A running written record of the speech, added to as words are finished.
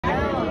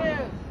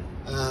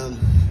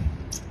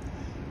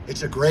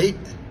It's a great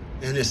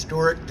and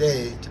historic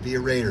day to be a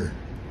Raider.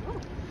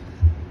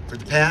 For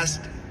the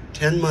past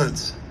 10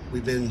 months,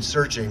 we've been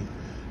searching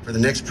for the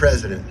next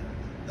president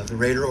of the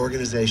Raider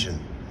organization,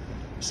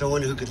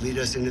 someone who could lead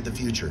us into the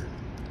future.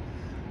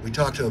 We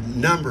talked to a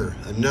number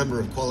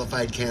of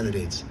qualified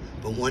candidates,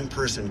 but one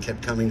person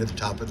kept coming to the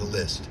top of the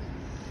list.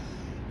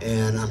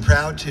 And I'm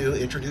proud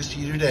to introduce to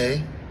you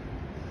today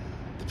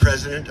the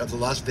president of the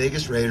Las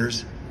Vegas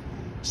Raiders,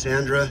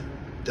 Sandra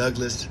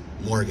Douglass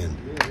Morgan.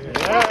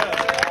 Yeah.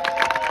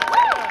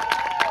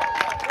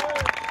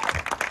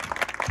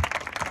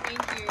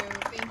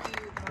 Thank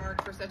you,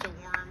 Mark, for such a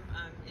warm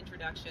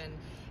introduction.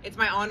 It's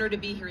my honor to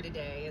be here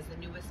today as the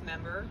newest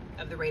member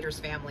of the Raiders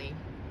family.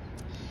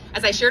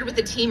 As I shared with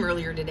the team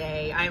earlier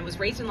today, I was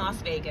raised in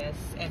Las Vegas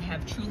and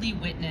have truly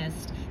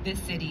witnessed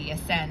this city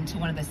ascend to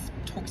one of the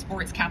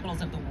sports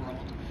capitals of the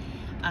world,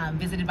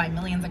 visited by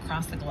millions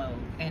across the globe,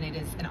 and it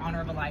is an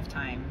honor of a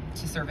lifetime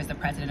to serve as the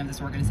president of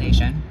this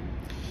organization.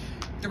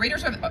 The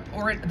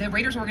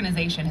Raiders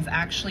organization has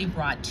actually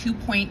brought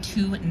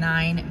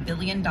 $2.29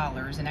 billion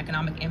in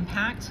economic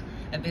impact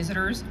of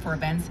visitors for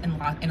events in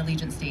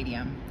Allegiant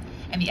Stadium.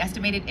 And the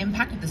estimated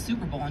impact of the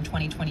Super Bowl in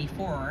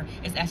 2024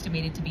 is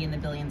estimated to be in the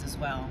billions as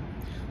well.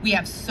 We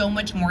have so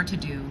much more to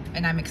do,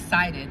 and I'm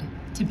excited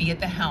to be at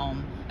the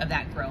helm of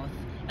that growth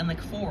and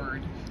look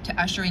forward to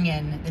ushering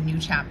in the new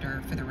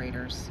chapter for the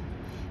Raiders.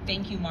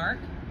 Thank you, Mark,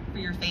 for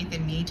your faith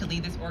in me to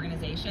lead this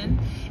organization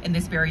in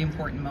this very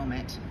important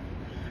moment.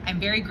 I'm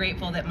very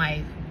grateful that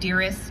my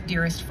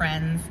dearest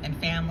friends and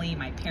family,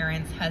 my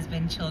parents,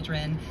 husband,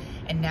 children,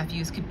 and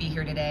nephews could be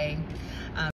here today.